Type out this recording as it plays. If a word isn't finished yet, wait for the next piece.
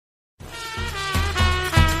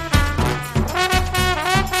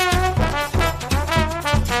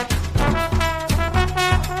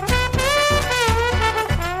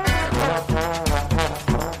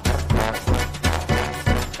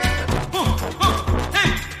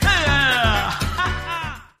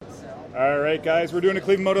right, guys, we're doing a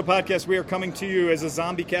Cleveland Moto Podcast. We are coming to you as a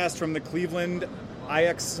zombie cast from the Cleveland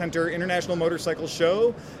IX Center International Motorcycle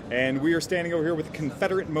Show, and we are standing over here with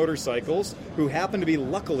Confederate Motorcycles, who happen to be,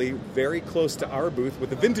 luckily, very close to our booth with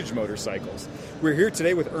the vintage motorcycles. We're here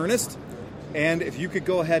today with Ernest, and if you could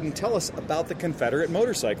go ahead and tell us about the Confederate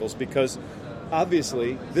motorcycles, because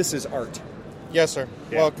obviously this is art. Yes, sir.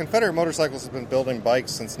 Yeah. Well, Confederate Motorcycles has been building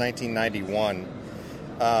bikes since 1991.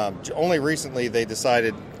 Only recently they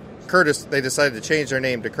decided to change their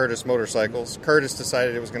name to Curtis Motorcycles. Curtis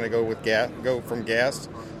decided it was going to go from gas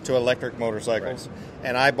to electric motorcycles. Right.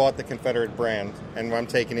 And I bought the Confederate brand, and I'm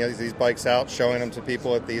taking these bikes out, showing them to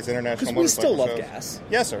people at these international motorcycle shows. Because we still love gas.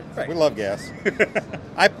 Yes, sir. Right. We love gas.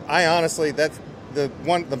 I honestly, that's the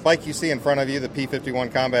bike you see in front of you, the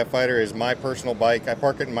P51 Combat Fighter, is my personal bike. I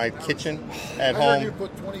park it in my kitchen at home. I heard you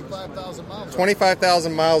put 25,000 miles.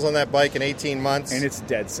 25,000 miles on that bike in 18 months. And it's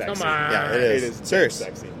dead sexy. Come on. Yeah, it is. It is Serious.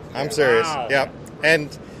 dead sexy. I'm serious. Wow. Yep.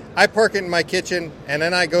 And I park it in my kitchen, and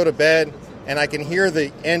then I go to bed, and I can hear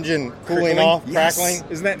the engine cooling Crickling? off, Yes.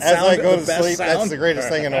 crackling. Isn't that as sound I go the to best sleep? sound? That's the greatest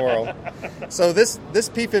thing in the world. So this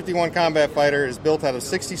P51 Combat Fighter is built out of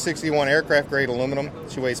 6061 aircraft grade aluminum.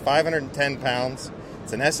 She weighs 510 pounds.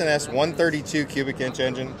 It's an SNS 132 cubic inch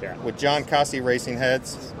engine with John Cossey racing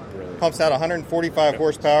heads. Brilliant. Pumps out 145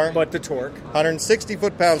 horsepower, But the torque. 160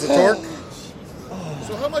 foot-pounds of torque.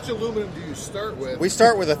 So how much aluminum do you start with? We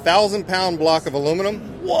start with a 1,000-pound block of aluminum.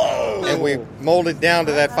 Whoa! And we mold it down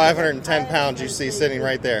to that 510 pounds you see sitting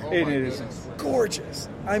right there. It is gorgeous.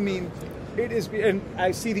 I mean, it is, and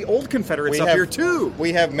I see the old Confederates We up have- here too.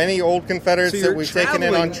 We have many old Confederates So that you're we've taken in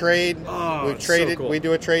traveling- on trade. Oh, We've it's traded. so cool. We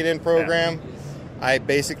do a trade-in program. I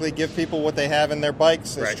basically give people what they have in their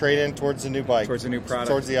bikes as Right. trade-in towards the new bike. Towards the new product.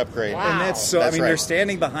 Towards the upgrade. Wow. And that's so. That's I mean, right. they're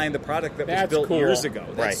standing behind the product that was That's built cool. years ago.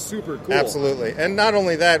 That's Right. super cool. Absolutely. And not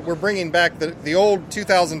only that, we're bringing back the old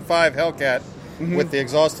 2005 Hellcat Mm-hmm. with the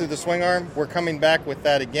exhaust through the swing arm. We're coming back with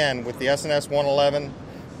that again with the SNS 111,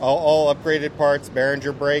 all upgraded parts,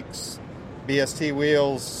 Behringer brakes, BST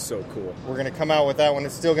wheels. So cool. We're going to come out with that one.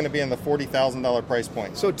 It's still going to be in the $40,000 price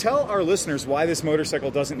point. So tell our listeners why this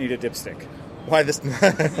motorcycle doesn't need a dipstick. Why this?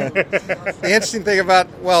 The interesting thing about,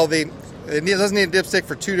 it doesn't need a dipstick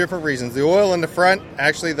for two different reasons. The oil in the front,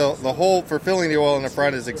 actually, the hole for filling the oil in the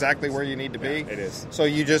front is exactly where you need to be. Yeah, it is. So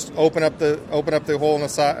you just open up the hole on the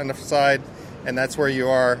side, and that's where you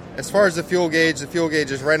are. As far as the fuel gauge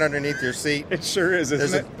is right underneath your seat. It sure is,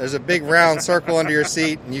 isn't it? There's a big round circle under your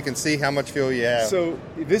seat, and you can see how much fuel you have. So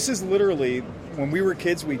this is literally, when we were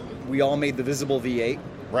kids, we all made the Visible V8.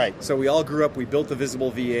 Right. So we all grew up, we built the Visible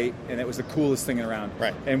V8, and it was the coolest thing around.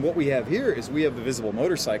 Right. And what we have here is we have the Visible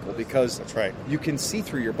motorcycle because That's right. you can see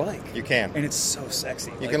through your bike. You can. And it's so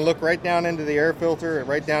sexy. You can look right down into the air filter,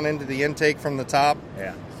 right down into the intake from the top.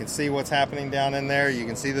 Yeah. You can see what's happening down in there. You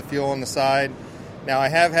can see the fuel on the side. Now, I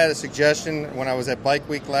have had a suggestion when I was at Bike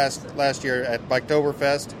Week last year at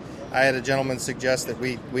Biketoberfest. I had a gentleman suggest that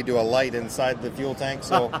we do a light inside the fuel tank.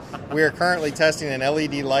 So we are currently testing an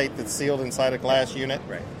LED light that's sealed inside a glass unit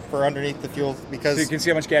Right. for underneath the fuel because So you can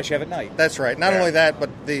see how much gas you have at night. that's right. Not Yeah. only that, but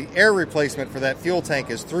the air replacement for that fuel tank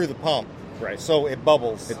is through the pump. Right. So it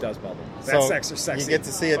bubbles. It does bubble. That's So extra sexy. you get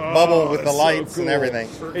to see it bubble with the it's so lights and cool. everything.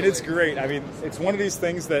 And it's great. I mean, it's one of these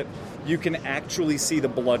things that you can actually see the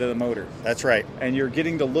blood of the motor. That's right. And you're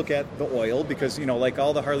getting to look at the oil because, like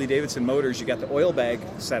all the Harley-Davidson motors, you got the oil bag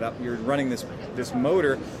set up. You're running this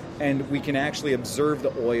motor, and we can actually observe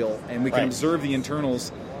the oil, and we can Right. observe the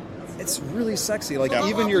internals. It's really sexy. Like How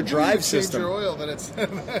even often your do you drive change system. your oil that it's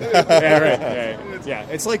Yeah, right. Yeah.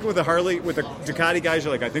 It's like with the Harley, with the Ducati guys,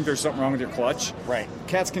 you're like, I think there's something wrong with your clutch. Right.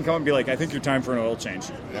 Cats can come and be like, I think you're time for an oil change.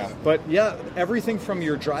 Yeah. But yeah, everything from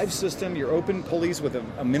your drive system, your open pulleys with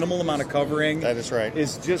a minimal amount of covering. That is right.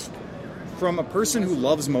 Is just from a person who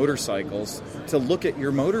loves motorcycles to look at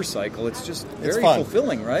your motorcycle. It's just It's very fun.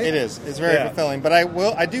 fulfilling, right? It is. It's very Yeah. fulfilling. But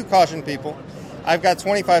I do caution people. I've got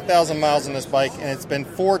 25,000 miles on this bike, and it's been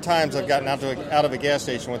 4 times I've gotten out of a gas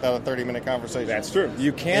station without a 30-minute conversation. That's true.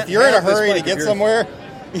 You can't. If you're in a have this hurry bike to if get you're- somewhere,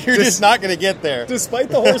 you're just not going to get there. Despite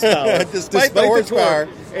the horsepower, Despite the horsepower,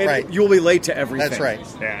 torque, and right. you'll be late to everything. That's right.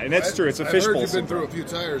 Yeah, and that's true. It's a I've fishbowl. heard you've been syndrome. through a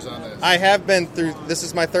few tires on this. I have been through. This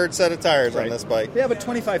is my 3rd set of tires Right. on this bike. Yeah, but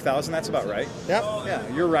 25,000, that's about right. Yep. Yeah,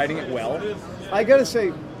 you're riding it well. I got to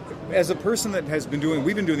say, as a person that has been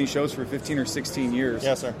we've been doing these shows for 15 or 16 years.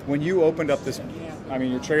 Yes, sir. When you opened up this, I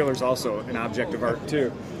mean, your trailer's also an object of art, too.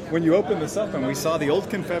 When you opened this up and we saw the old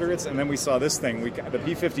Confederates and then we saw this thing, the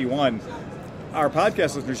P51, our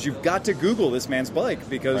podcast listeners, you've got to Google this man's bike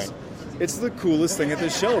because Right. it's the coolest thing at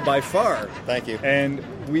this show by far. Thank you. And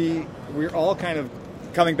we're all kind of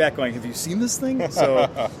coming back going, have you seen this thing? So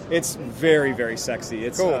it's very, very sexy.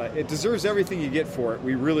 It's Cool. it deserves everything you get for it.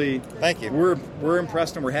 We really Thank you. We're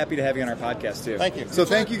impressed, and we're happy to have you on our podcast too. Thank you. So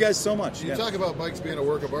thank you guys so much. You Yeah. talk about bikes being a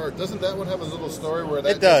work of art. Doesn't that one have a little story where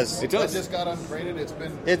that It does. It does. that just got ungraded?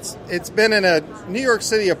 It's been in a New York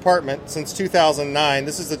City apartment since 2009.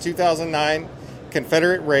 This is the 2009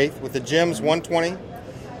 Confederate Wraith with the Gems 120.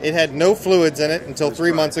 It had no fluids in it until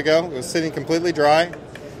 3 months ago. It was sitting completely dry.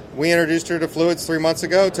 We introduced her to fluids 3 months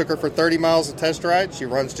ago. Took her for 30 miles of test ride. She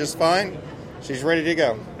runs just fine. She's ready to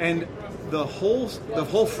go. And the whole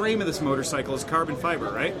frame of this motorcycle is carbon fiber,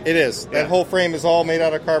 right? It is. Yeah. That whole frame is all made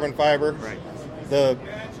out of carbon fiber. Right. The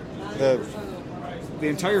The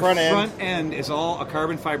entire Front front end. end is all a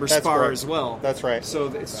carbon fiber That's spar correct. as well. That's right. So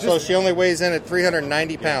it's just So she only weighs in at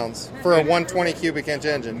 390 pounds for a 120 cubic inch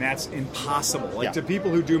engine. and that's impossible. Like Yeah. to people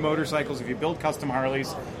who do motorcycles, if you build custom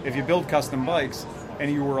Harleys, if you build custom bikes,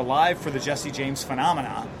 and you were alive for the Jesse James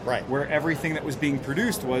phenomena, Right. where everything that was being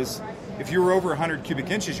produced was, if you were over 100 cubic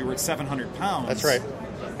inches, you were at 700 pounds. That's right.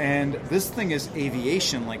 And this thing is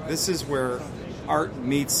aviation. Like this is where art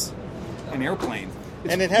meets an airplane.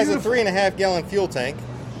 It's And it has beautiful. a 3.5 gallon fuel tank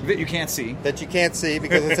that you can't see. that you can't see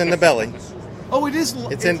because it's in the belly. Oh, it is.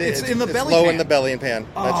 It's in the belly. low pan. in the belly and pan.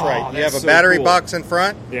 That's Oh, right. You that's have a so battery cool. box in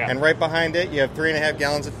front, Yeah. and right behind it, you have 3.5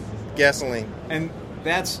 gallons of gasoline. And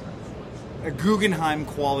that's a Guggenheim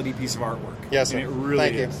quality piece of artwork. Yes, and sir. it really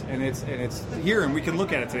Thank you. is. And it's here, and we can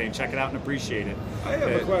look at it today and check it out and appreciate it. I have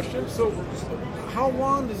a question. So, how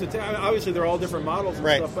long does it take? Obviously, they're all different models and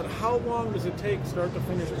Right. stuff, but how long does it take, start to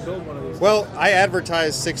finish, to build one of these? Well, I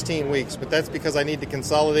advertise 16 weeks, but that's because I need to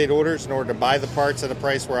consolidate orders in order to buy the parts at a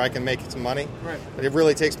price where I can make some money. Right. But it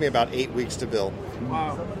really takes me about 8 weeks to build.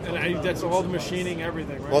 Wow. And that's all the machining,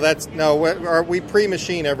 everything, right? Well, we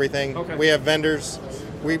pre-machine everything. Okay. We have vendors.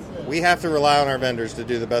 We have to rely on our vendors to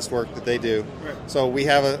do the best work that they do. Right. So we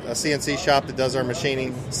have a CNC shop that does our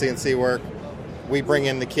machining, CNC work. We bring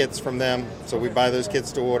in the kits from them, so we buy those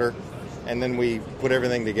kits to order, and then we put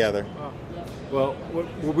everything together. Well,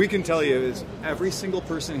 what we can tell you is every single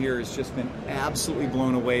person here has just been absolutely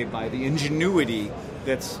blown away by the ingenuity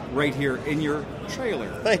that's right here in your trailer.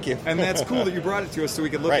 Thank you. And that's cool that you brought it to us so we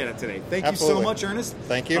could look Right. at it today. Thank you Absolutely. so much, Ernest.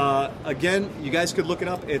 Thank you. Again, you guys could look it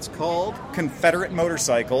up. It's called Confederate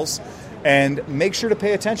Motorcycles. And make sure to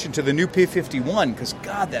pay attention to the new P-51 because,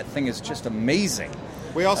 God, that thing is just amazing.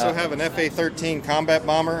 We also have an FA-13 combat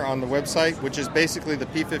bomber on the website, which is basically the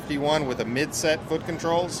P-51 with a mid-set foot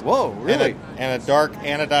controls. Whoa, really? And a dark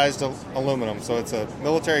anodized aluminum. So it's a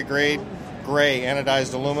military-grade gray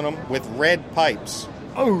anodized aluminum with red pipes.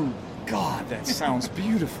 Oh, God, that sounds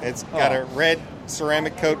beautiful. It's got a red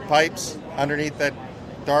ceramic coat pipes underneath that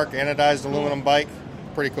dark anodized aluminum bike.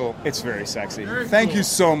 Pretty cool. It's very sexy. Very Thank cool. you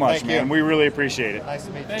so much, Thank man. you. We really appreciate it. Nice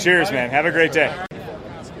to meet you. Cheers, man. Have a great day.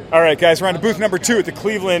 All right, guys, we're on to booth number 2 at the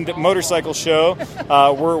Cleveland Motorcycle Show.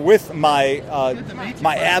 We're with my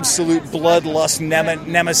absolute bloodlust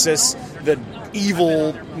nemesis, the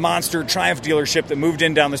evil monster Triumph dealership that moved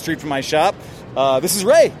in down the street from my shop. This is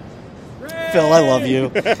Ray. Phil, I love you.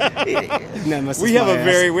 Nemesis We have my a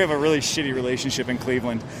ass. we have a really shitty relationship in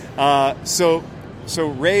Cleveland. So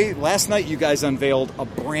Ray, last night you guys unveiled a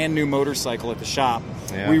brand new motorcycle at the shop.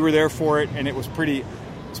 Yeah. We were there for it, and it was pretty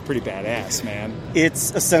badass, man.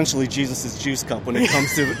 It's essentially Jesus' juice cup when it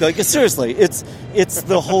comes to like seriously. It's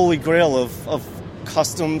the holy grail of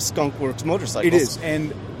custom Skunk Works motorcycles. It is,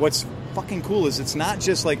 and what's fucking cool is it's not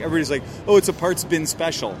just like everybody's like, oh, it's a parts bin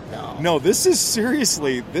special. No, this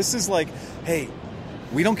is like, hey,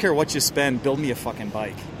 we don't care what you spend, build me a fucking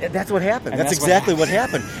bike. That's what happened. And That's that's what exactly what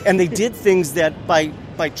happened. And they did things that by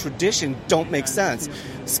tradition don't make sense.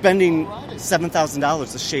 Spending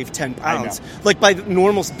 $7,000 to shave 10 pounds, like by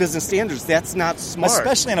normal business standards, that's not smart.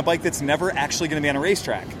 Especially on a bike that's never actually going to be on a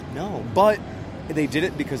racetrack. No, But they did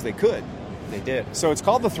it because they could. they did. So it's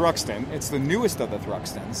called the Thruxton. It's the newest of the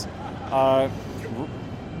Thruxtons.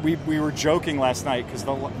 We were joking last night because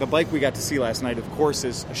the bike we got to see last night, of course,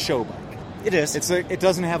 is a show bike. It is. It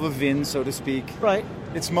doesn't have a VIN, so to speak. right.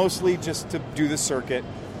 It's mostly just to do the circuit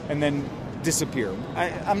and then disappear.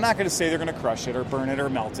 I'm not going to say they're going to crush it or burn it or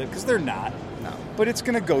melt it because they're not. No. But it's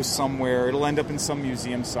going to go somewhere. It'll end up in some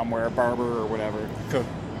museum somewhere, Barber or whatever. Cool.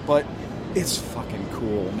 But it's fucking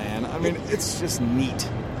cool, man. I mean, it's just neat.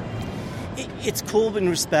 It's cool in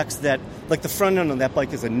respects that, like, the front end on that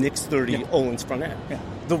bike is a Nix 30 Yeah. Öhlins front end. Yeah.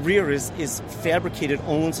 The rear is fabricated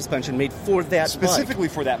Öhlins suspension made for that Specifically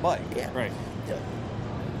for that bike. Yeah. Right. bike.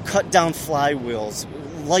 cut down flywheels,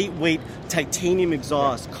 lightweight titanium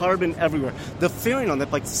exhaust, carbon everywhere. The fairing on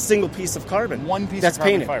that bike is a single piece of carbon. One piece that's of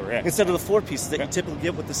carbon painted fiber, yeah. instead of the 4 pieces that you typically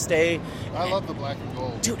get with the stay. I love the black and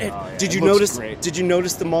gold. Dude, It did you looks notice? great. Did you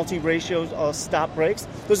notice the multi-ratio stop brakes?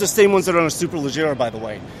 Those are the same ones that are on a Superleggera, by the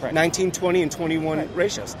way. Right. 19, 20, and 21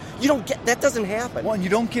 ratios. You don't get that. Doesn't happen. Well, and you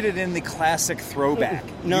don't get it in the classic throwback.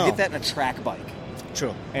 No. You get that in a track bike.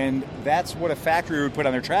 True. And that's what a factory would put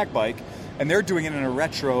on their track bike, and they're doing it in a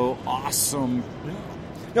retro, awesome.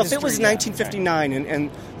 Now, if it was history, yeah. 1959 and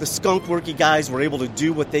the skunk worky guys were able to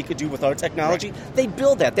do what they could do with our technology, they'd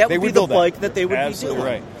build that. That They would be would the build that. bike that they would Absolutely be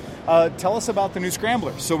doing. right. Tell us about the new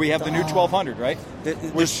Scrambler. So we have the new 1200, right?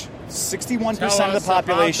 Which 61% Tell of the us about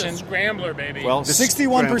population. the Scrambler, baby. Well, The 61%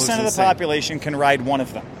 Scrambler's of the insane. population can ride one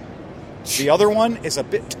of them. The other one is a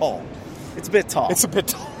bit tall. It's a bit tall. It's a bit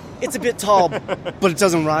tall. It's a bit tall, but it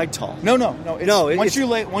doesn't ride tall. No. Once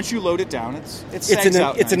it's- you load it down, it It's sags an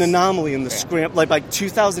out it's an nice. anomaly in the Yeah. scram. Like by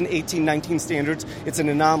 2018-19 standards, it's an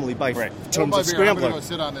anomaly by Right. terms Hold my of beer. I'm scrambler. gonna go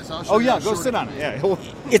sit on this. I'll show Oh you yeah, how go short sit on it. Yeah,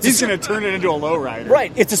 It's he's a- going to turn it into a low rider.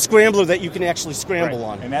 Right, it's a scrambler that you can actually scramble Right.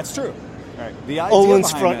 on. And that's true. Right. The idea Olin's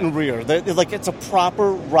behind front that- and rear. Like it's a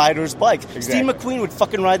proper rider's bike. Steve Exactly. McQueen would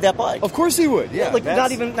fucking ride that bike. Of course he would. Yeah. like that's-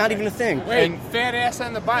 not even a thing. Wait, and- fat ass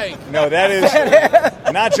on the bike. No, that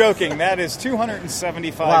is not joking. That is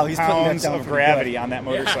 275 Wow, he's putting that pounds down of pretty gravity good. on that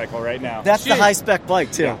motorcycle right now. That's the Shit. high spec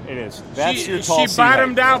bike too. Yeah, it is. That's your she tall seat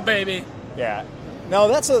bottomed height. out, baby. Yeah. No,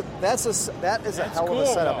 that is a hell of a cool,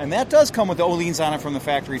 setup, though. and that does come with the Olin's on it from the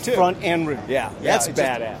factory too. Front and rear. Yeah, that's it's just-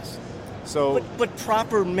 badass. So But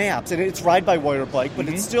proper maps, and it's ride-by-wire bike, but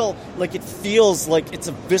Mm-hmm. it's still, like, it feels like it's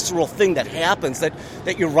a visceral thing that happens, that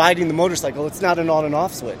you're riding the motorcycle. It's not an on and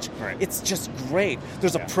off switch. Right. It's just great.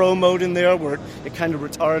 There's Yeah. a pro mode in there where it kind of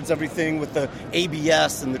retards everything with the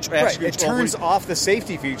ABS and the traction it control. turns off the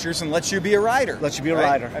safety features and lets you be a rider. Lets you be a right?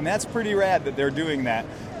 rider. And that's pretty rad that they're doing that.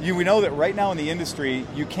 We know that right now in the industry,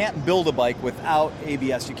 you can't build a bike without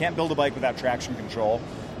ABS. You can't build a bike without traction control.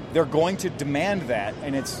 They're going to demand that,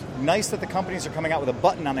 and it's nice that the companies are coming out with a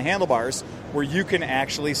button on the handlebars where you can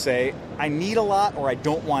actually say, I need a lot or I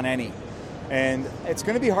don't want any. And it's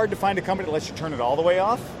going to be hard to find a company that lets you turn it all the way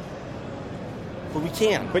off, But we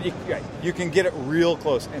can. but you can get it real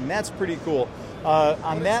close, and that's pretty cool.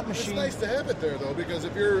 On that machine... It's nice to have it there though, because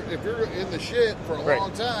if you're in the shit for a Right.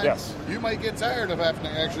 long time, Yes. you might get tired of having to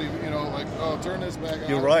actually, turn this back on.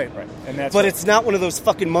 You're right. Right. And that's But it's not one of those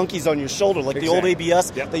fucking monkeys on your shoulder, like the old Exactly.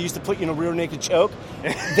 ABS Yep. they used to put you in a rear naked choke.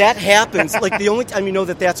 That happens. Like the only time you know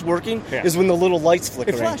that that's working Yeah. is when the little lights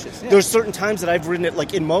flicker. It flashes, yeah. There's certain times that I've ridden it,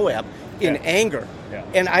 like in Moab, in Yeah. anger, Yeah.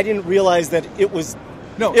 and I didn't realize that it was.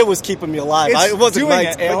 No. It was keeping me alive. It's It wasn't doing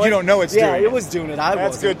nice, it, but Alan. you don't know it's yeah, doing it it. was doing it. I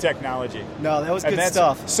That's wasn't. good technology. No, that was And good that's-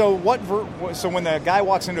 stuff. So so when the guy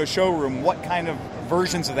walks into a showroom, what kind of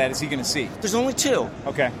versions of that is he going to see? There's only two.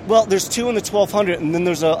 Okay. Well, there's two in the 1200, and then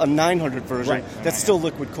there's a 900 version Right, that's still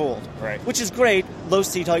liquid cooled. Right. Which is great. Low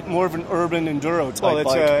seat height, more of an urban enduro type Well,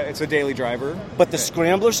 it's bike. it's a daily driver. But the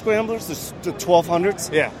scramblers, the 1200s,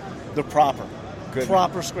 Yeah. they're proper. Good.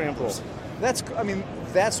 Proper scramblers.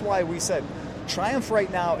 That's why we said Triumph right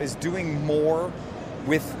now is doing more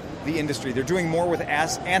with the industry. They're doing more with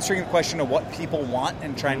answering the question of what people want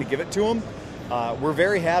and trying to give it to them. We're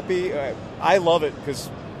very happy. I love it because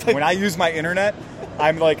when I use my internet,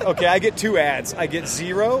 I'm like, okay, I get two ads. I get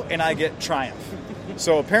Zero and I get Triumph.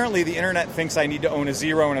 So apparently the internet thinks I need to own a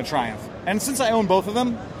Zero and a Triumph. And since I own both of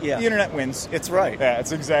them, Yeah. the internet wins. It's right. Yeah,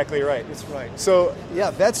 it's exactly right. It's right. So,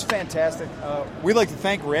 yeah, that's fantastic. We'd like to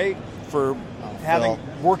thank Ray for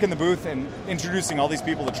working the booth and introducing all these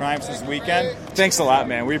people to Triumphs this weekend. Thanks a lot,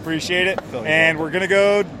 man. We appreciate it. And we're going to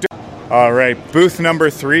go... All right, booth number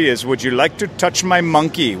 3 is Would You Like to Touch My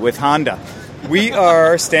Monkey with Honda. We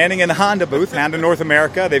are standing in the Honda booth, Honda North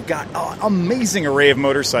America. They've got an amazing array of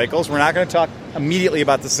motorcycles. We're not going to talk immediately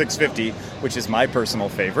about the 650, which is my personal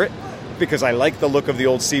favorite, because I like the look of the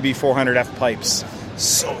old CB400F pipes.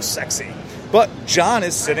 So sexy. But John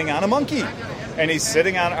is sitting on a monkey, and he's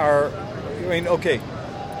sitting on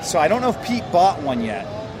so I don't know if Pete bought one yet,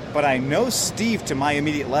 but I know Steve, to my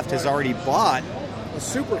immediate left, has already bought A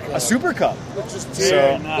Super Cup. a Super Cup. Which is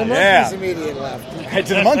So, the monkey's immediate left. Right,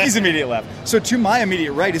 to the monkey's immediate left. So to my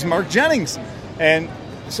immediate right is Mark Jennings. And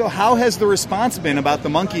so how has the response been about the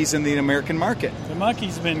monkeys in the American market? The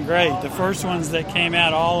monkey's been great. The first ones that came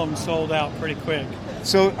out, all of them sold out pretty quick.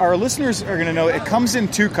 So our listeners are going to know it comes in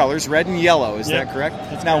 2 colors, red and yellow. Is Yep, that correct?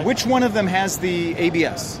 that's Now, correct. which one of them has the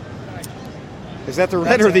ABS? Is that the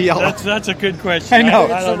red or the yellow? That's a good question. I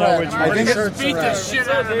know. I don't know which I one. think it- Beat the shit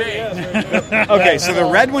out of me. Okay, so the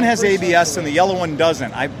red one has ABS and the yellow one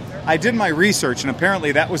doesn't. I did my research, and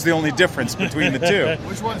apparently that was the only difference between the two.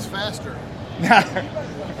 Which one's faster?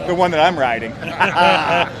 The one that I'm riding.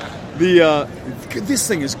 This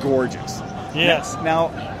thing is gorgeous. Yes. Now,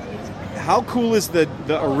 how cool is the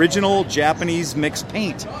original Japanese mixed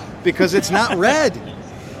paint? Because it's not red.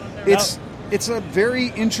 It's a very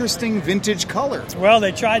interesting vintage color. Well,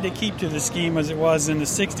 they tried to keep to the scheme as it was in the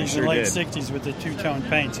 60s, Sure the late did. 60s with the two-tone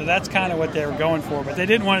paint. So that's kind of what they were going for, but they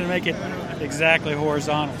didn't want to make it exactly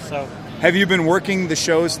horizontal. So Have you been working the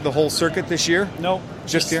shows, the whole circuit this year? nope.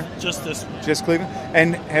 Just here? Just this. Just Cleveland?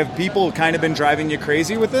 And have people kind of been driving you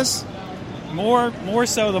crazy with this? More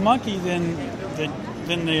so the monkey than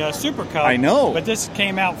the Super Cub. I know. But this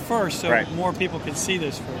came out first, so Right. more people could see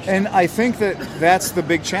this first. And I think that's the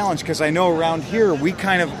big challenge, because I know around here we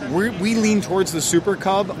lean towards the Super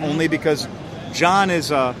Cub only because John is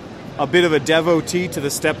a bit of a devotee to the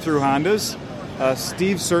step-through Hondas.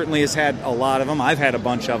 Steve certainly has had a lot of them. I've had a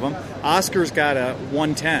bunch of them. Oscar's got a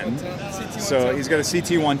 110, so he's got a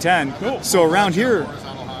CT 110. Cool. So around here,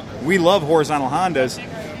 we love horizontal Hondas.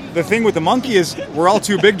 The thing with the monkey is we're all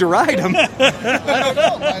too big to ride them. I don't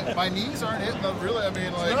know. My knees aren't hitting them really. I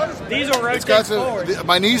mean, like These are it's got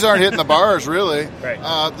my knees aren't hitting the bars really. Right.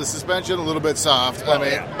 The suspension a little bit soft. I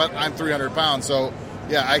mean, but I'm 300 pounds, so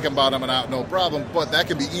yeah, I can bottom it out no problem. But that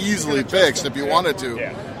can be easily fixed if you wanted to.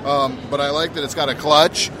 Yeah. But I like that it's got a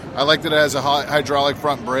clutch. I like that it has a hydraulic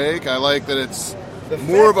front brake. I like that it's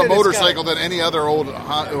more of a motorcycle than any other old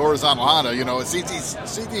horizontal Honda. You know, a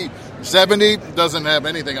CT70 doesn't have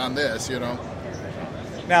anything on this. You know.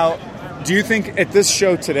 Now, do you think at this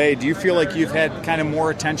show today, do you feel like you've had kind of more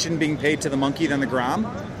attention being paid to the monkey than the Grom?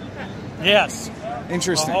 Yes.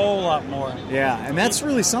 Interesting. A whole lot more. Yeah, and that's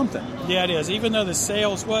really something. Yeah, it is. Even though the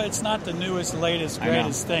sales, well, it's not the newest, latest, I know.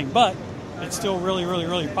 greatest thing, but it's still really, really,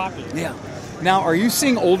 really popular. Yeah. Now, are you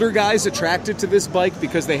seeing older guys attracted to this bike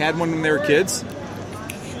because they had one when they were kids?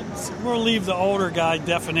 We'll leave the older guy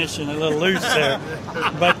definition a little loose there.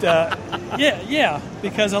 But, yeah,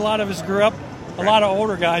 because a lot of us grew up, a lot of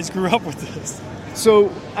older guys grew up with this.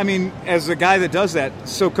 So, I mean, as a guy that does that,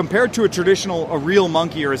 so compared to a real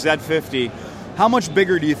monkey or a Z50, how much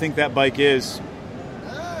bigger do you think that bike is?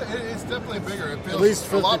 It's definitely bigger. It At least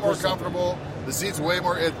feels a lot more 50%. comfortable. The seat's way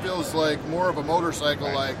more. It feels like more of a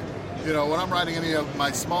motorcycle. Like, you know, when I'm riding any of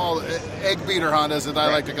my small egg beater Hondas, as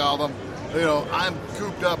I like to call them, you know, I'm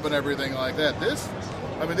cooped up and everything like that.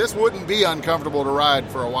 This wouldn't be uncomfortable to ride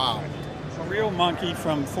for a while. A real monkey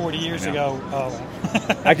from 40 years ago,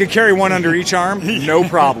 I could carry one under each arm, no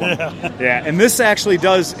problem. Yeah, and this actually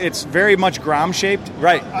it's very much Grom shaped.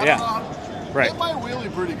 Right, I yeah. don't know. Right. It might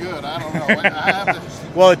wheelie pretty good. I don't know. I have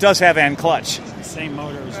to. Well, it does have and clutch. same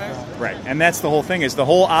motor as well. Right, and that's the whole thing, is the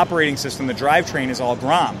whole operating system, the drivetrain is all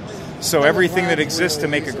Grom. So everything that exists to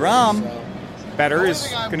make a Grom better is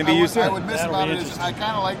going to be used I there. would miss That'll about be it is I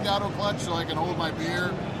kind of like the auto clutch, so I can hold my beer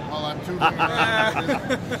while I'm tubing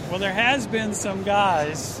around. Well, there has been some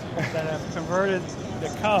guys that have converted the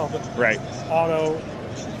Cub Right, auto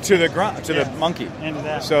to the monkey. into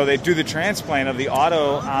that. So they do the transplant of the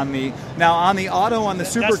auto on the Super That's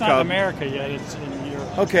not in Cub. America yet. It's in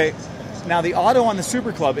Europe. Okay, now the auto on the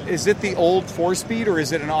Super Club, is it the old 4-speed or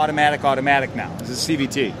is it an automatic now? Is it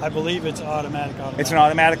CVT? I believe it's automatic. It's an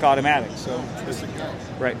automatic. So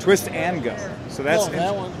right, twist and go. So that's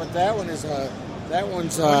that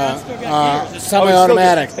one's that's still got gears.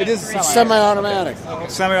 semi-automatic. It is It's semi-automatic.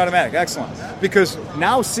 semi-automatic. Excellent. Because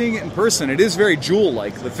now seeing it in person, it is very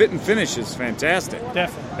Jewel-like. The fit and finish is fantastic.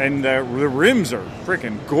 Definitely. And the rims are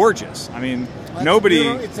freaking gorgeous. I mean, nobody.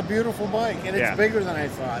 It's a beautiful bike, and Yeah. it's bigger than I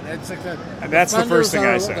thought. It's like That's the first thing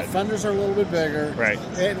I said. The fenders are a little bit bigger, Right.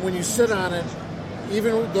 And when you sit on it,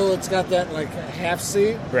 even though it's got that like half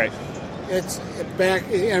seat, Right. it's back.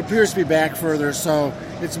 It appears to be back further, so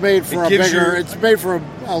it's made for It a gives bigger. you- It's made for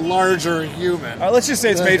a larger human. Let's just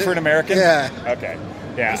say it's made for an American. Yeah. Okay.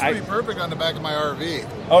 Yeah. This would be perfect on the back of my RV.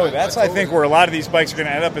 That's I think where a lot of these bikes are going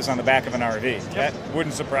to end up is on the back of an RV. That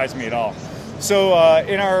wouldn't surprise me at all. So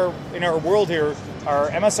in our world here, our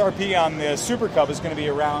MSRP on the Super Cub is going to be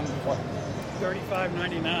around what?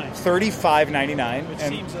 $35.99, $35.99. which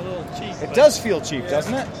And seems a little cheap. it but does feel cheap,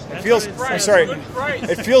 doesn't it? It That's feels. what it I'm says. sorry. Good price.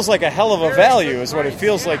 It feels like a hell of a value, is what it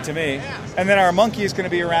feels like to me. And then our monkey is going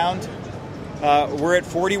to be around. We're at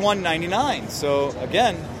 $41.99. So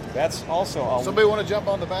again, that's also Somebody want to jump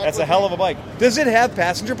on the back? that's a with hell me? of a bike. Does it have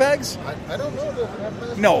passenger pegs? I don't know. Does it have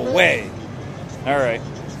passenger No back? way. All right.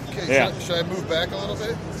 Okay, Yeah. should I move back a little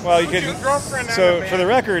bit? Well, you Put can. your girlfriend on So the for the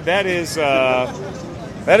record, that is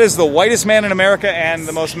the whitest man in America and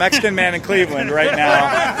the most Mexican man in Cleveland right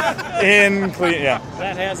now. In Cleveland, yeah.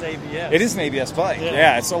 that has ABS. It is an ABS bike. Yeah.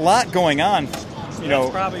 Yeah, it's a lot going on.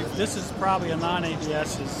 This is probably a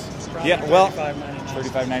non-ABS. It's probably Yeah, well, $35.99.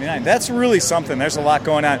 $35.99. That's really something. There's a lot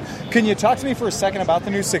going on. Can you talk to me for a second about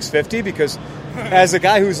the new 650? Because as a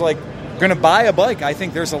guy who's like going to buy a bike, I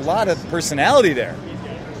think there's a lot of personality there.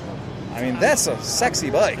 I mean, that's a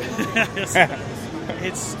sexy bike.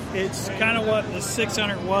 It's kind of what the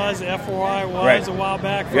 600 was, the F4i was Right. a while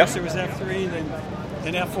back. First it was F3,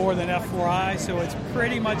 then F4, then F4i. So it's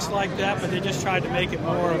pretty much like that, but they just tried to make it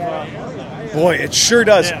more of a... Boy, it sure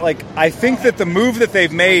does. Yeah. Like, I think that the move that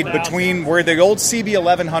they've made between where the old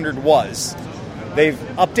CB1100 was, they've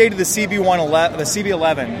updated the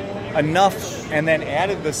CB11 enough and then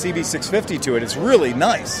added the CB650 to it. It's really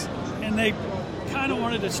nice. And they kind of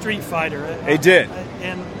wanted a Street Fighter. They did.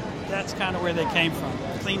 And that's kind of where they came from.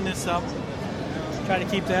 Clean this up, try to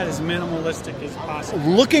keep that as minimalistic as possible.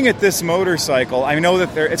 Looking at this motorcycle, I know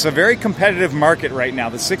that it's a very competitive market right now.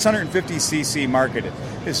 The 650cc market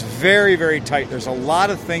is very, very tight. There's a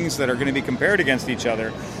lot of things that are going to be compared against each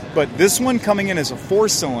other. But this one coming in as a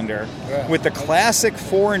 4-cylinder with the classic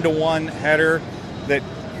 4-into-1 header that...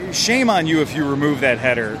 Shame on you if you remove that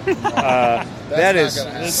header. That is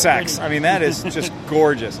sex. I mean, that is just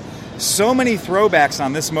gorgeous. So many throwbacks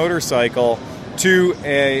on this motorcycle to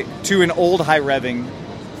an old high revving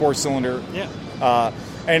 4-cylinder. Yeah.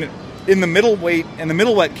 And in the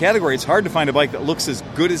middleweight category, it's hard to find a bike that looks as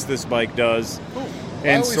good as this bike does.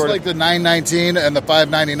 I always like the 919 and the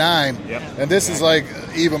 599, and this is like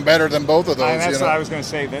even better than both of those. That's what I was going to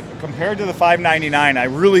say. That compared to the 599, I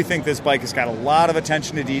really think this bike has got a lot of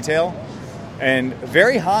attention to detail and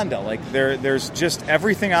very Honda. Like there's just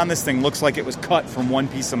everything on this thing looks like it was cut from one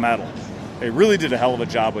piece of metal. They really did a hell of a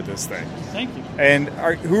job with this thing. Thank you. And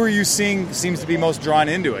who are you seeing seems to be most drawn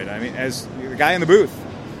into it? I mean, as the guy in the booth,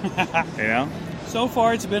 you know. So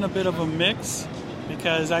far, it's been a bit of a mix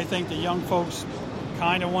because I think the young folks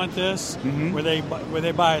kind of want this, where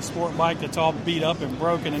they buy a sport bike that's all beat up and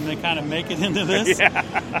broken, and they kind of make it into this.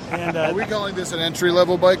 And, are we calling this an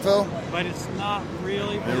entry-level bike, though? But it's not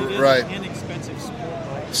really. But it is Right. an inexpensive sport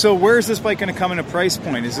bike. So where is this bike going to come in a price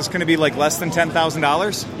point? Is this going to be like less than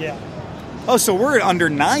 $10,000? Yeah. Oh, so we're at under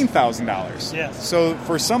 $9,000. Yes. So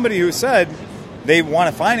for somebody who said they want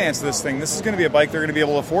to finance this thing, this is going to be a bike they're going to be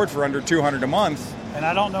able to afford for under $200 a month. And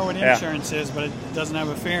I don't know what insurance is, but it doesn't have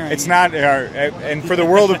a fairing. It's not, and for the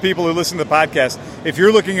world of people who listen to the podcast, if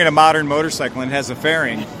you're looking at a modern motorcycle and it has a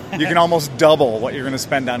fairing, you can almost double what you're going to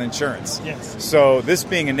spend on insurance. Yes. So this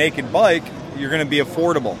being a naked bike, you're going to be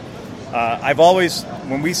affordable. I've always,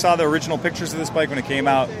 when we saw the original pictures of this bike when it came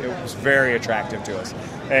out, it was very attractive to us.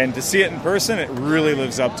 And to see it in person, it really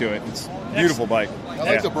lives up to it. It's a beautiful bike. I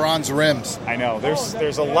like the bronze rims. I know.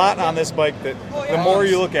 There's a lot on this bike that the more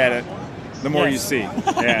you look at it, the more you see.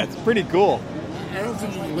 Yeah, it's pretty cool. I don't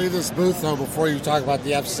think you can leave this booth, though, before you talk about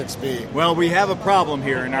the F6B. Well, we have a problem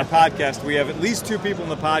here in our podcast. We have at least two people in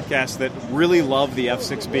the podcast that really love the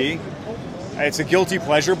F6B. It's a guilty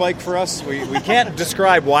pleasure bike for us. We can't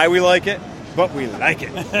describe why we like it, but we like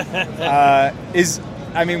it.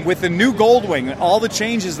 With the new Goldwing, all the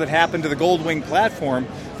changes that happened to the Goldwing platform,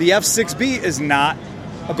 the F6B is not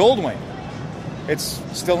a Goldwing. It's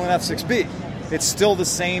still an F6B. It's still the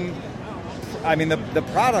same. I mean, the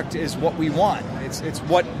product is what we want. It's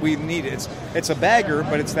what we need. It's a bagger,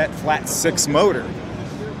 but it's that flat 6 motor.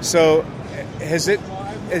 So,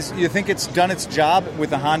 you think it's done its job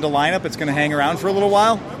with the Honda lineup? It's going to hang around for a little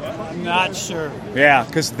while. I'm not sure. Yeah,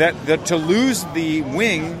 because to lose the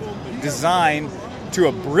wing design to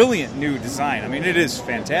a brilliant new design. I mean, it is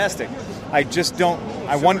fantastic. I just don't.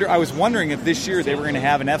 I was wondering if this year they were going to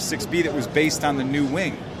have an F6B that was based on the new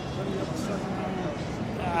wing.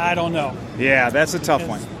 I don't know. Yeah, that's a tough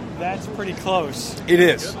one. That's pretty close. It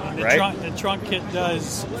is, right? The trunk kit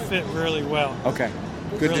does fit really well. Okay,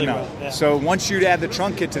 good really to know. Well, yeah. So once you add the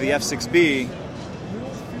trunk kit to the F6B...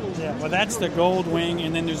 Yeah, well, that's the Goldwing,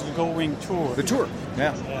 and then there's the Goldwing Tour. The Tour,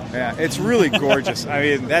 yeah. It's really gorgeous. I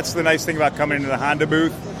mean, that's the nice thing about coming into the Honda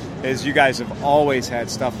booth, is you guys have always had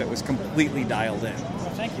stuff that was completely dialed in. Well,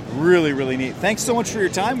 thank you. Really, really neat. Thanks so much for your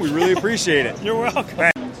time. We really appreciate it. You're welcome.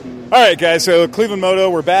 Thanks. All right, guys, so Cleveland Moto,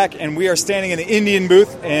 we're back, and we are standing in the Indian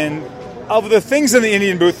booth, and of the things in the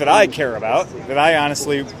Indian booth that I care about, that I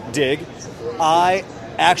honestly dig, I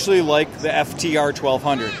actually like the FTR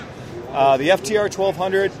 1200. The FTR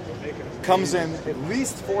 1200 comes in at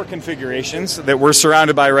least 4 configurations that we're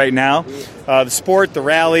surrounded by right now. The Sport, the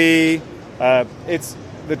Rally,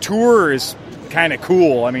 the Tour is kind of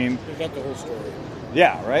cool. I mean... You got the whole story.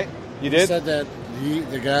 Yeah, right? You did? He said that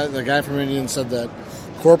the guy from Indian said that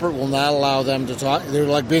corporate will not allow them to talk. They're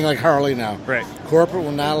like being like Harley now. Right. Corporate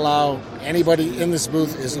will not allow anybody in this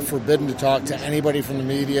booth. Is forbidden to talk to anybody from the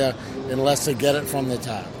media unless they get it from the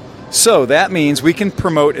top. So that means we can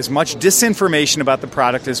promote as much disinformation about the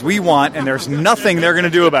product as we want, and there's nothing they're going to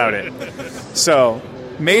do about it. So,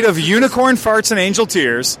 made of unicorn farts and angel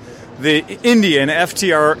tears, the Indian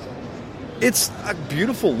FTR, it's a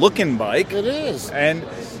beautiful looking bike. It is. And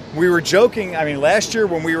we were joking, I mean, last year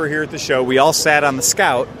when we were here at the show, we all sat on the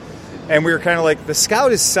Scout, and we were kind of like, the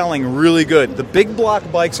Scout is selling really good. The big block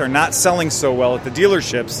bikes are not selling so well at the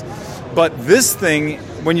dealerships, but this thing,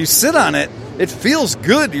 when you sit on it, it feels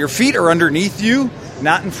good. Your feet are underneath you,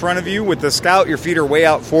 not in front of you. With the Scout, your feet are way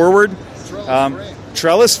out forward.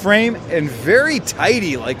 Trellis frame and very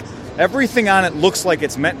tidy. Like, everything on it looks like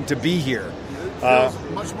it's meant to be here. It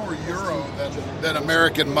feels much more Euro than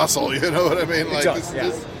American muscle, you know what I mean? Like, does,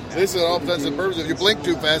 this is all intents and purposes. If you blink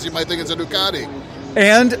too fast, you might think it's a Ducati.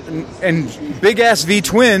 And big-ass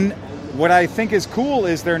V-twin, what I think is cool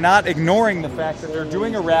is they're not ignoring the fact that they're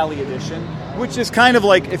doing a rally edition, which is kind of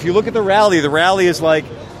like, if you look at the rally is like,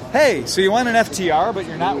 hey, so you want an FTR, but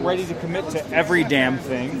you're not ready to commit to every damn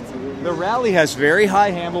thing. The rally has very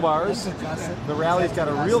high handlebars. The rally's got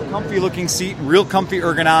a real comfy-looking seat, real comfy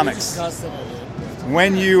ergonomics.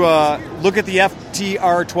 When you look at the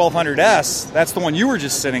FTR 1200S, that's the one you were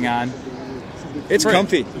just sitting on, it's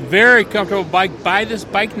comfy. Very comfortable bike. Buy this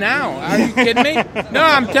bike now. Are you kidding me? No,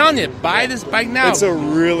 I'm telling you, buy this bike now. It's a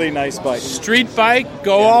really nice bike. Street bike,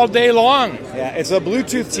 go all day long. Yeah, it's a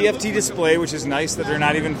Bluetooth TFT display, which is nice that they're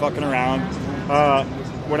not even fucking around.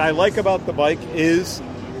 What I like about the bike is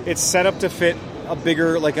it's set up to fit a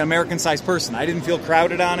bigger, like an American-sized person. I didn't feel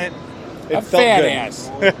crowded on it. It felt fat good. ass.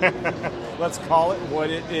 Let's call it what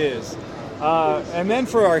it is. And then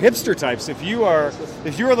for our hipster types, if you are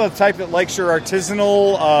the type that likes your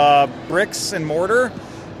artisanal bricks and mortar,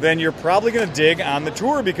 then you're probably going to dig on the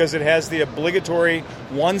Tour because it has the obligatory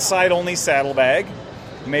one-side-only saddlebag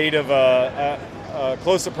made of a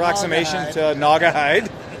close approximation to Naugahyde.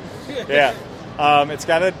 Yeah. It's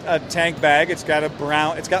got a tank bag. It's got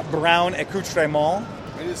brown accoutrement.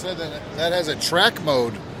 I just said that has a track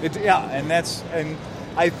mode. And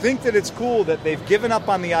I think that it's cool that they've given up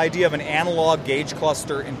on the idea of an analog gauge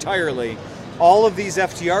cluster entirely. All of these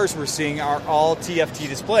FTRs we're seeing are all TFT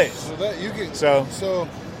displays. So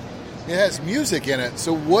it has music in it.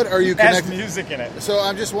 So what are you connecting? It has music in it. So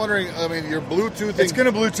I'm just wondering. I mean, your Bluetooth. It's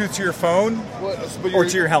going to Bluetooth to your phone or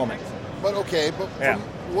to your helmet. But okay,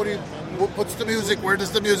 what's the music? Where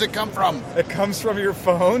does the music come from? It comes from your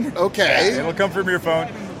phone. Okay. Yeah, it'll come from your phone.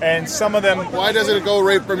 And some of them... Why doesn't it go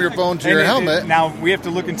right from your phone to your helmet? Now, we have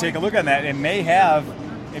to take a look on that. It may have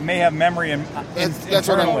memory that's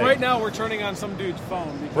what I'm... Right now, we're turning on some dude's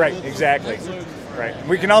phone. Right, exactly. Right.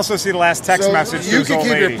 We can also see the last text message. You can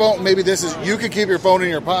keep your phone... Maybe you can keep your phone in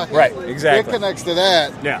your pocket. Right, exactly. It connects to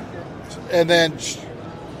that. Yeah. And then...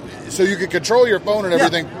 So you can control your phone and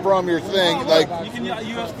everything from your thing, you can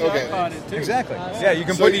USB iPod it too. Exactly. Yeah, you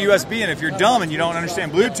can put the USB in. If you're dumb and you don't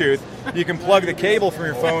understand Bluetooth, you can plug the cable from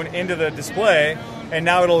your phone into the display, and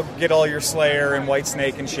now it'll get all your Slayer and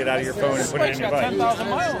Whitesnake and shit out of your phone and put it in your bike. 10,000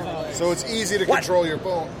 miles on it. So it's easy to control your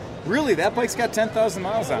phone. Really, that bike's got 10,000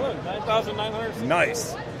 miles on it. 9,900.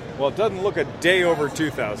 Nice. Well, it doesn't look a day over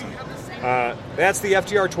 2,000. That's the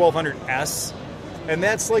FTR 1200S, and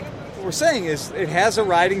that's like. What we're saying is it has a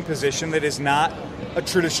riding position that is not a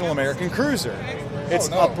traditional American cruiser. It's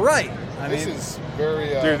upright. This is very...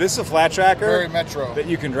 dude, this is a flat tracker. Very Metro. That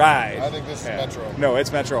you can ride. I think this is Metro. No,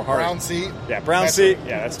 it's Metro hard. Brown seat? Yeah, brown Metro. seat.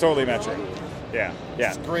 Yeah, that's totally Metro. Yeah.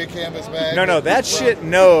 It's gray canvas bag. No, that shit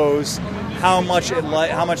knows how light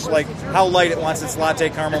it wants its latte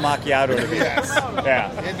caramel macchiato to be. Yes.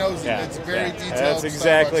 Yeah. It knows it's very detailed. That's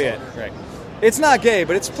exactly it. Right. It's not gay,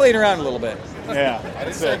 but it's playing around a little bit. Yeah. I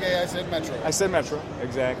didn't say gay, I said Metro. I said Metro,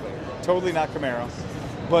 exactly. Totally not Camaro.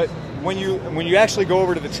 But when you actually go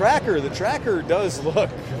over to the tracker does look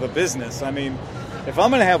the business. I mean, if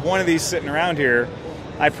I'm going to have one of these sitting around here,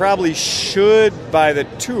 I probably should buy the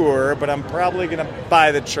Tour, but I'm probably going to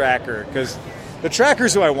buy the tracker because the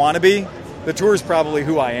tracker's who I want to be. The Tour's probably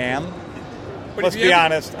who I am. But let's be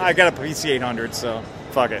honest, I got a PC 800, so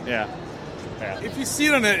fuck it, yeah. If you see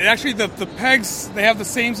it on it, actually the pegs, they have the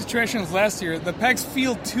same situation as last year. The pegs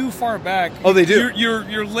feel too far back. Oh, they do.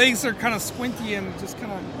 Your legs are kind of squinty and just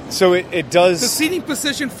kind of... So it does... The seating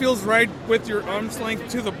position feels right with your arm's length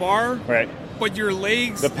to the bar. Right. But your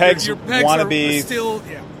legs... The pegs want to be... Still,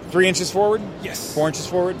 3 inches forward? Yes. 4 inches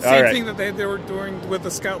forward? Same thing that they were doing with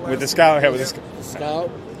the Scout last With the Scout, The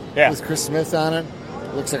Scout with Chris Smith on it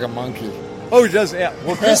looks like a monkey. Oh, he does. Yeah.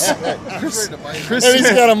 Well, Chris And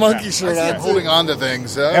he's got a monkey shirt I'm on. holding on to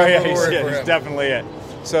things. Oh, yeah, Don't he's worry for him. definitely it.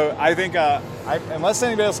 So I think, unless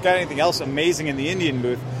anybody else got anything else amazing in the Indian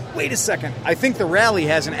booth, wait a second. I think the rally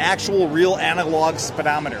has an actual real analog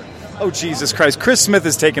speedometer. Oh, Jesus Christ. Chris Smith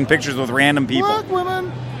is taking pictures with random people. What,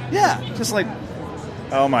 women? Yeah, just like,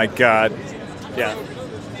 oh my God. Yeah.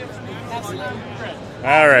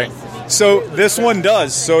 All right. So this one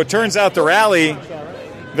does. So it turns out the rally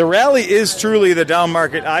is truly the down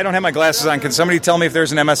market. I don't have my glasses on. Can somebody tell me if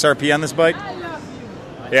there's an MSRP on this bike?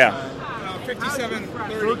 Yeah.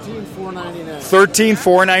 13,499.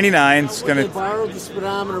 $13,499. It's They gonna. borrowed the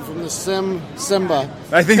speedometer from the Simba.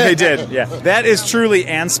 I think they did. Yeah. That is truly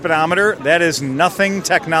an speedometer. That is nothing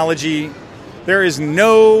technology. There is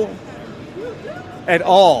no at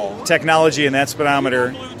all technology in that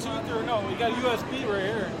speedometer. Bluetooth or no? We got USB right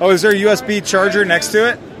here. Oh, is there a USB charger next to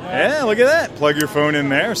it? Yeah, look at that. Plug your phone in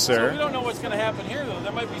there, So we sir. don't know what's going to happen here though.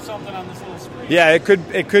 There might be something on this little screen. Yeah, it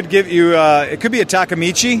could give you it could be a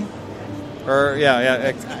Takamichi, or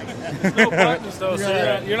yeah. No buttons though,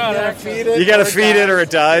 so you're not actually. Feed it. You got to or feed it or it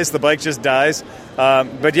dies. The bike just dies.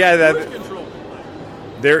 But yeah,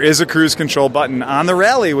 there is a cruise control button on the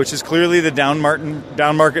Rally, which is clearly the down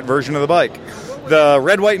market version of the bike. The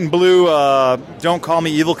red, white, and blue Don't Call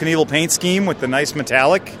Me Evil Knievel paint scheme with the nice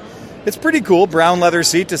metallic. It's pretty cool. Brown leather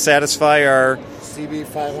seat to satisfy our CB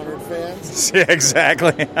 500 fans. Yeah,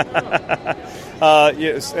 exactly.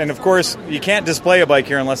 Yes, and of course, you can't display a bike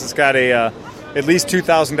here unless it's got a at least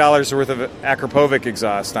 $2,000 worth of Akrapovic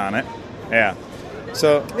exhaust on it. Yeah.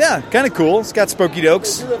 So, yeah, kind of cool. It's got Spokey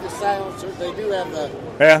Dokes. They do have the silencer. They do have the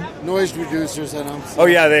noise reducers in them. So Oh,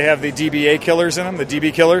 yeah, they have the DBA killers in them, the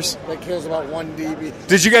DB killers. that kills about 1 dB.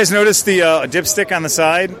 Did you guys notice the dipstick on the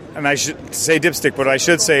side? And I should say dipstick, but what I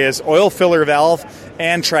should say is oil filler valve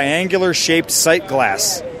and triangular-shaped sight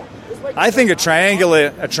glass. I think a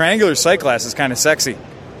triangular sight glass is kind of sexy.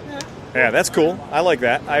 Yeah, that's cool. I like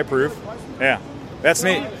that. I approve. Yeah, that's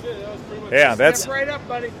neat. Yeah, that's... right up,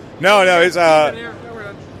 buddy. No, it's...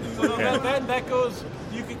 So that goes...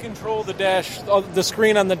 You can control the dash. The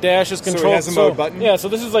screen on the dash is controlled. it has a mode button? Yeah, so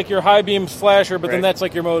this is like your high beam flasher, but then Right. that's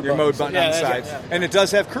like your mode button. Your mode button on the Yeah, side. yeah. And it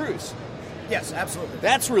does have cruise. Yes, absolutely.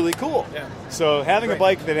 That's really cool. Yeah. So having a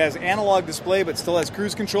bike that has analog display but still has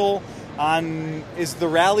cruise control is the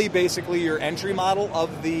Rally basically your entry model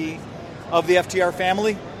of the FTR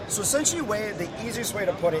family? So essentially, the easiest way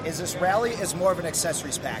to put it is this Rally is more of an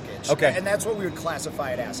accessories package. Okay. And that's what we would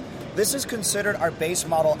classify it as. This is considered our base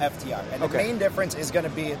model FTR. And the main difference is going to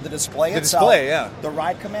be the display itself. display, yeah. The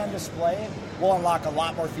Ride Command display will unlock a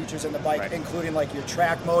lot more features in the bike, Right. including like your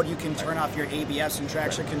track mode. You can turn off your ABS and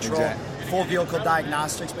traction control, Exactly. full vehicle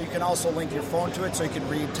diagnostics, but you can also link your phone to it so you can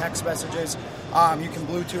read text messages. You can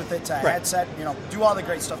Bluetooth it to a headset. Do all the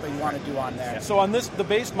great stuff that you want to do on there. So on the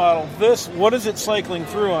base model, what is it cycling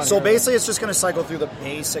through on? So here? basically, it's just going to cycle through the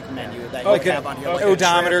basic menu that you have on here. Like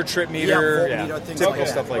odometer, a trip meter, voltmeter, things typical like that.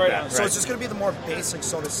 stuff like Right that. on. So it's just going to be the more basic,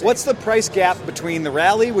 so to say. What's the price gap between the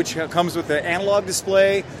Rally, which comes with the analog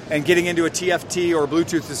display, and getting into a TFT or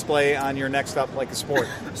Bluetooth display on your next up, like a Sport?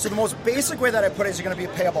 So the most basic way that I put it is you're going to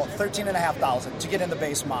be pay about $13,500 to get in the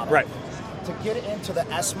base model. Right. To get into the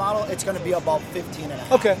S model, it's going to be about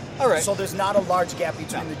 $15,500. Okay, all right. So there's not a large gap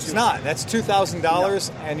between the two. It's not. That's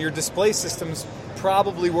 $2,000, and your display system's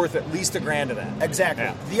probably worth at least $1,000 of that. Exactly.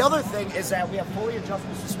 Yeah. The other thing is that we have fully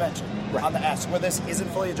adjustable suspension on the S. Where this isn't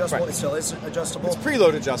fully adjustable, Right. it still is adjustable. It's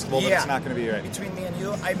preload adjustable, but it's not going to be right. Between me and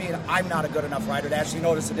you, I mean, I'm not a good enough rider to actually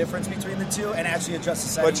notice the difference between the two and actually adjust the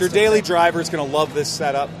settings. But your to daily fit. driver is going to love this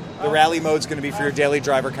setup. The Rally mode's going to be for your daily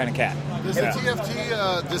driver kind of cat. Does the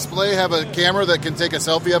TFT display have a camera that can take a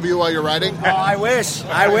selfie of you while you're riding? Oh, I wish.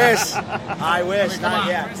 Not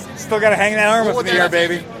yet. Still got to hang that arm up in the air,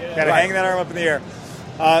 baby. Got to Right. hang that arm up in the air.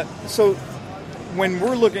 So when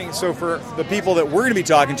we're looking, so for the people that we're going to be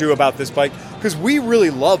talking to about this bike, because we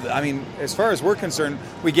really love it. I mean, as far as we're concerned,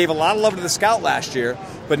 we gave a lot of love to the Scout last year,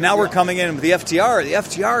 but now we're coming in with the FTR. The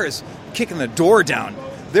FTR is kicking the door down.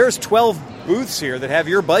 There's 12 booths here that have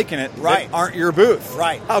your bike in it Right. that aren't your booth.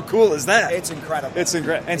 Right. How cool is that? It's incredible. It's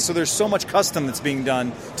incredible. And so there's so much custom that's being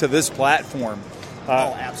done to this platform.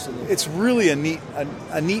 Absolutely. It's really a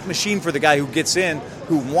neat machine for the guy who gets in,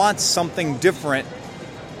 who wants something different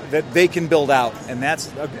that they can build out, and that's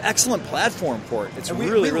an excellent platform for it. It's and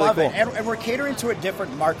really love cool. it. And we're catering to a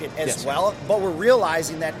different market as Yes. well, but we're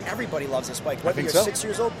realizing that everybody loves this bike. Whether think you're so. 6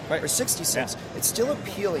 years old Right. or 66, it's still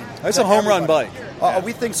appealing. That's to a home run everybody. bike.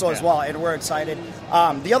 We think so as well, and we're excited.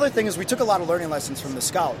 The other thing is we took a lot of learning lessons from the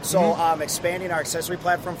Scout. So expanding our accessory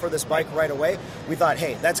platform for this bike right away, we thought,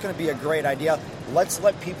 hey, that's going to be a great idea. Let's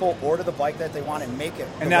let people order the bike that they want and make it.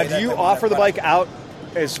 And now, do you offer the bike out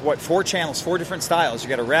as 4 channels, 4 different styles? You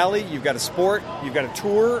got a rally, you've got a sport, you've got a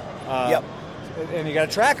tour. Yep. And you got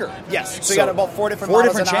a tracker. Yes, so you got about 4 different 4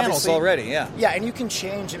 models, different and channels obviously- already, yeah. Yeah, and you can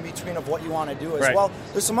change in between of what you want to do as Right. well.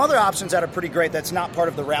 There's some other options that are pretty great that's not part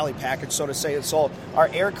of the rally package, so to say. So our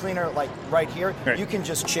air cleaner, like right here, Right. you can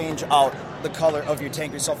just change out the color of your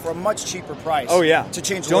tank yourself for a much cheaper price. Oh, yeah. To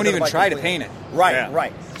change the Don't look of the even bike try to completely. paint it. Right, Yeah.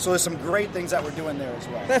 right. So there's some great things that we're doing there as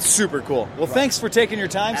well. That's super cool. Well, thanks for taking your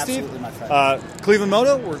time, Steve. Absolutely, my friend. Cleveland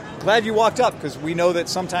Moto, we're glad you walked up because we know that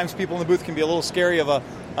sometimes people in the booth can be a little scary of a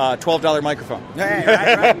 $12 microphone. Hey,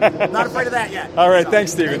 right. Not afraid of that yet. All right, So,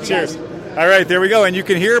 thanks, Steven. thank you, Cheers. guys. All right, there we go. And you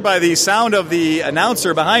can hear by the sound of the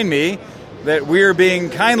announcer behind me that we are being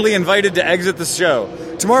kindly invited to exit the show.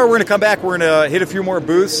 Tomorrow we're going to come back. We're going to hit a few more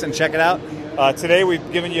booths and check it out. Today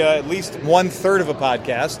we've given you at least 1/3 of a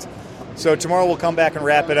podcast. So tomorrow we'll come back and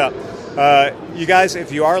wrap it up. You guys,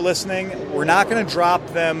 if you are listening, we're not going to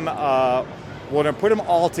drop them. We're going to put them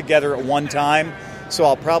all together at one time. So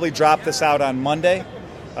I'll probably drop this out on Monday.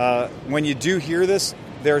 When you do hear this,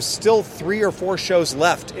 there's still 3 or 4 shows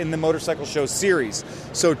left in the Motorcycle Show series.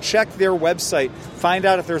 So check their website. Find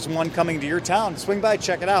out if there's one coming to your town. Swing by,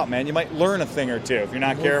 check it out, man. You might learn a thing or two if you're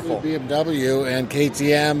not careful. BMW and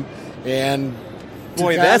KTM and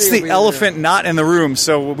Boy, Ducati that's will the be elephant not in the room.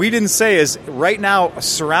 So what we didn't say is right now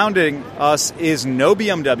surrounding us is no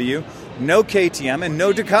BMW, no KTM, and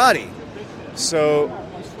no Ducati. So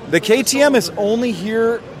the KTM is only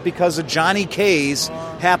here because of Johnny K's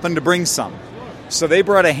happened to bring some. So they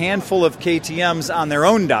brought a handful of KTMs on their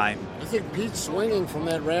own dime. I think Pete's swinging from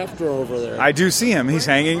that rafter over there. I do see him. He's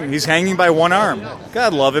hanging by one arm.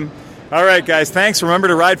 God love him. All right, guys, thanks. Remember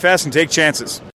to ride fast and take chances.